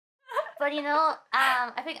But you know,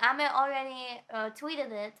 I think Ame already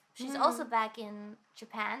tweeted it. She's also back in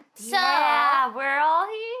Japan. So yeah, we're all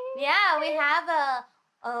here. Yeah, we have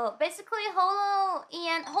basically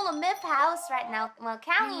Holo Myth house right now. Well,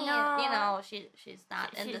 Callie, you know, she's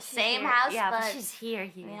not in the same house, yeah, but she's here,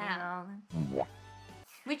 yeah. You know.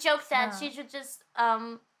 We joked that she should just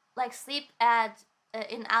like sleep at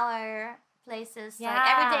in our places. Like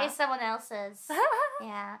every day someone else's.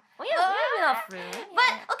 Yeah. We have enough room.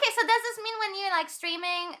 But okay, so does this mean when you're like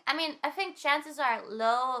streaming? I mean, I think chances are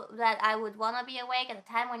low that I would wanna be awake at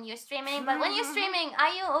the time when you're streaming. But when you're streaming,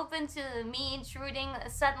 are you open to me intruding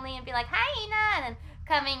suddenly and be like, "Hi, Ina," and then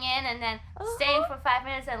coming in and then staying for 5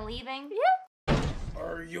 minutes and leaving? Yeah.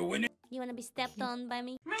 Are you in it? You wanna be stepped on by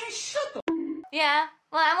me? Man, shut the. Yeah.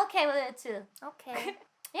 Well, I'm okay with it too. Okay.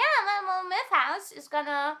 Yeah, my Myth house is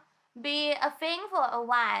gonna be a thing for a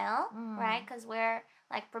while, right? Because we're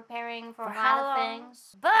like preparing for a lot of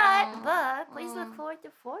things. But please look forward to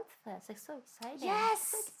Fourth Fest. It's so exciting. Yes.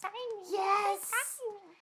 So exciting. Yes. So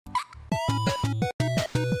exciting.